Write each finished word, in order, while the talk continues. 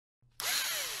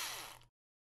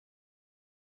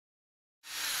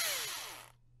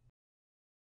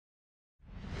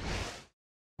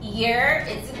here?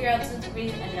 It's your girl 2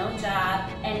 Degrees and No Job,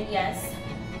 and yes,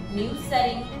 new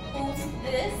setting. Who's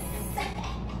this?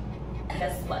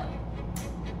 Guess what?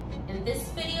 In this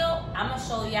video, I'm gonna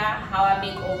show y'all how I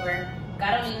make over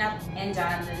Carolina and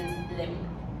Jonathan's living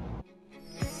room.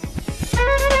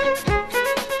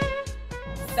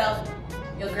 So,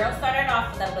 your girl started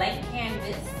off with a blank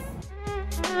canvas.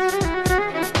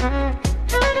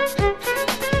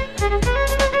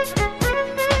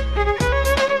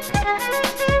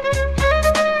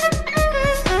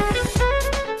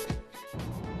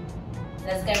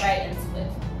 Let's get right into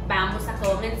it. Vamos a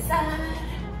comenzar.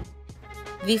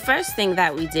 The first thing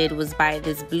that we did was buy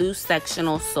this blue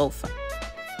sectional sofa.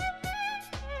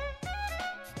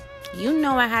 You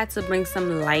know I had to bring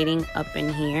some lighting up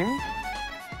in here.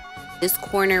 This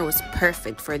corner was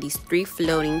perfect for these 3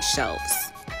 floating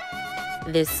shelves.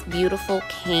 This beautiful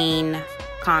cane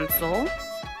console.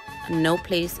 No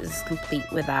place is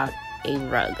complete without a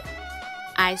rug.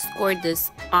 I scored this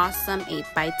awesome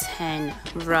 8x10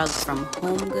 rug from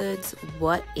Home Goods.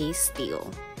 What a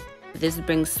steal. This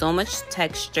brings so much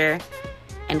texture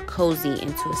and cozy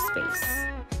into a space.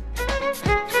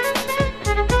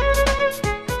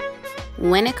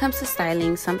 When it comes to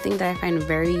styling, something that I find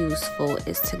very useful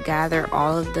is to gather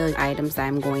all of the items that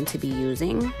I'm going to be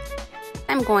using.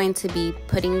 I'm going to be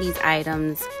putting these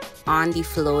items on the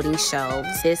floating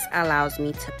shelves. This allows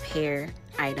me to pair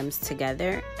items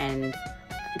together and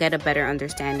get a better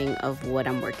understanding of what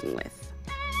I'm working with.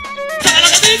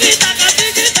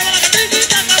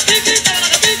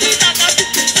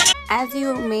 As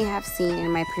you may have seen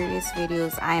in my previous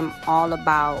videos, I am all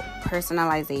about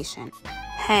personalization.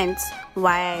 Hence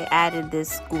why I added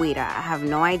this guirra. I have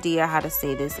no idea how to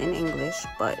say this in English,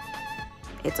 but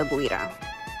it's a guirra.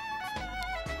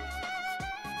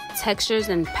 Textures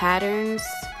and patterns,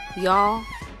 y'all,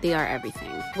 they are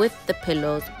everything. With the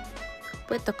pillows,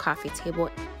 with the coffee table,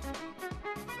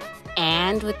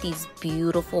 and with these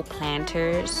beautiful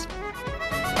planters.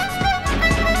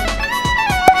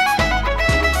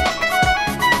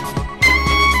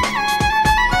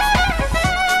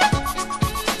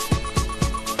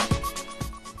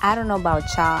 I don't know about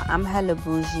y'all, I'm hella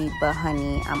bougie, but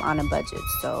honey, I'm on a budget,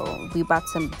 so we bought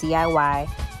some DIY,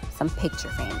 some picture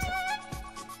frames.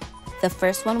 The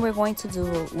first one we're going to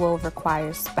do will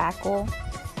require spackle,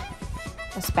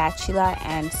 a spatula,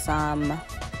 and some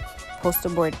poster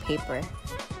board paper.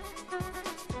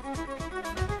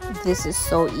 This is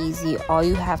so easy. All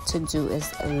you have to do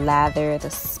is lather the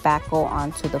spackle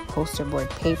onto the poster board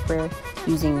paper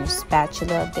using your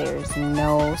spatula. There's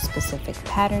no specific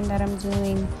pattern that I'm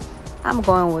doing. I'm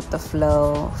going with the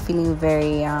flow, feeling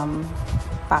very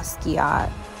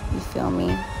Basquiat, you feel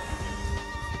me?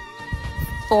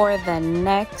 For the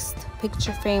next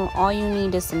picture frame, all you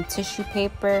need is some tissue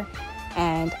paper,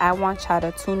 and I want y'all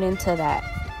to tune into that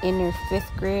inner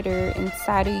 5th grader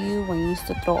inside of you when you used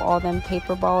to throw all them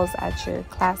paper balls at your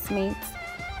classmates,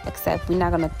 except we're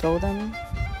not gonna throw them.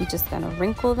 We're just gonna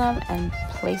wrinkle them and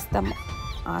place them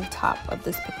on top of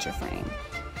this picture frame.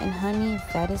 And honey,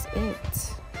 that is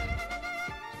it.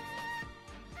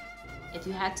 If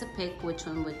you had to pick, which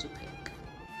one would you pick?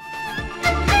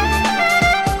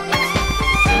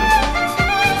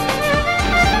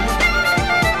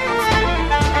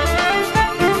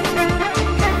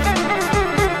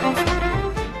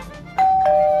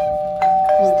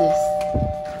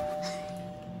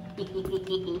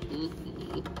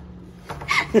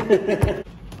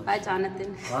 Bye,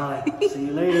 Jonathan. Bye. See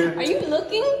you later. Are you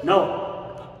looking?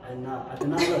 No, I'm not. I did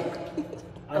not look.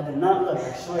 I did not look,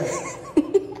 I swear.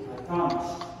 I promise.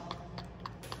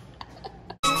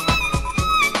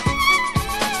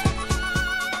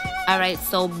 Alright,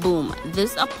 so boom.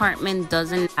 This apartment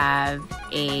doesn't have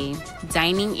a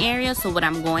dining area, so what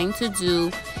I'm going to do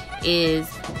is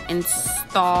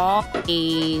install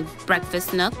a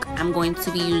breakfast nook. I'm going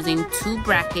to be using 2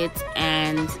 brackets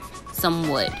and some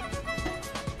wood.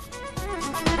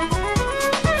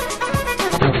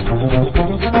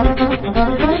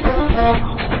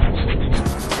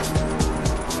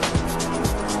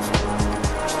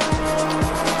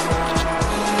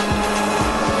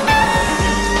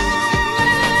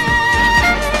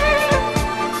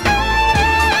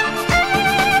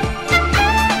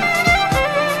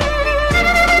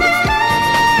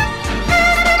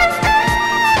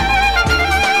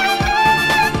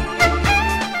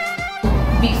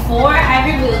 Before I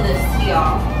reveal this to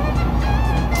y'all,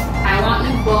 I want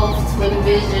you both to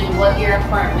envision what your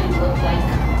apartment looked like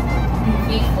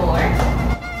before.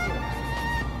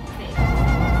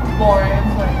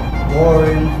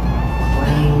 Boring.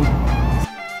 Plain.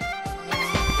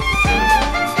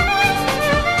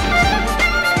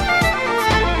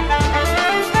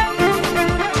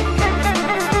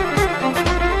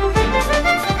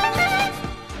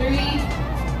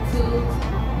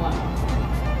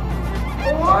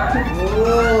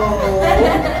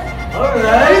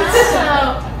 Alright.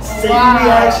 Same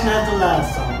reaction as the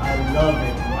last song. I love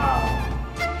it. Wow.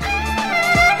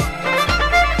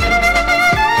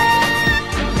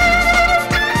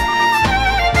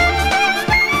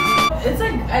 It's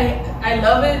like I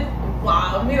love it.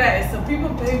 Wow, mira eso. People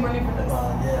pay money for this.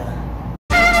 Wow, yeah.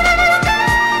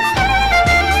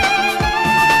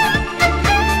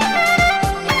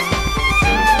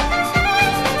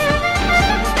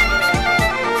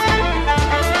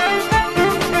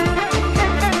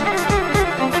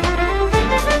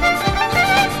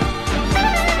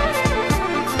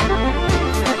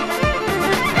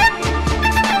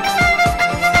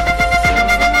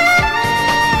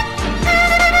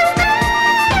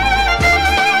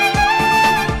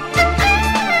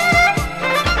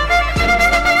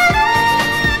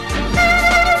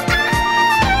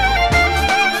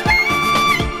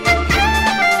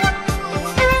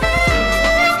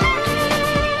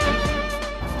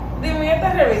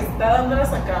 ¿De dónde la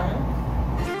sacaron?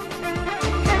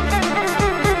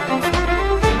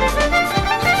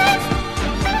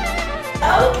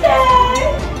 Okay.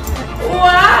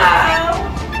 Wow.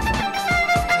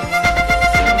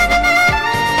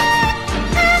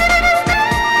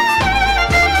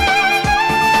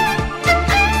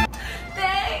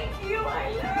 Thank you, I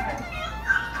learned.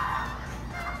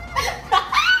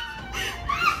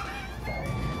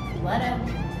 Whatever.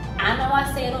 I know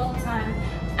I say it all the time.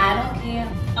 I don't care.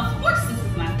 Of course this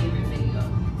is my favorite video.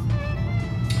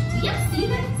 Do y'all see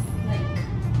this? Like,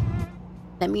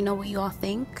 let me know what y'all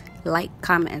think. Like,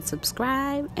 comment, and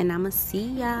subscribe. And I'ma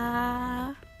see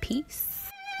ya. Peace.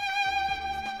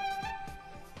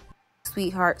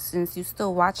 Sweetheart, since you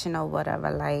still watching or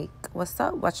whatever, like, what's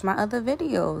up? Watch my other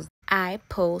videos. I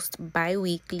post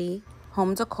bi-weekly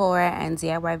home decor and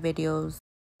DIY videos.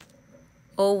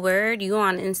 Oh, word? You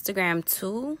on Instagram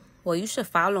too? Well, you should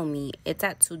follow me. It's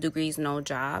at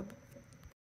 2degreesnojob.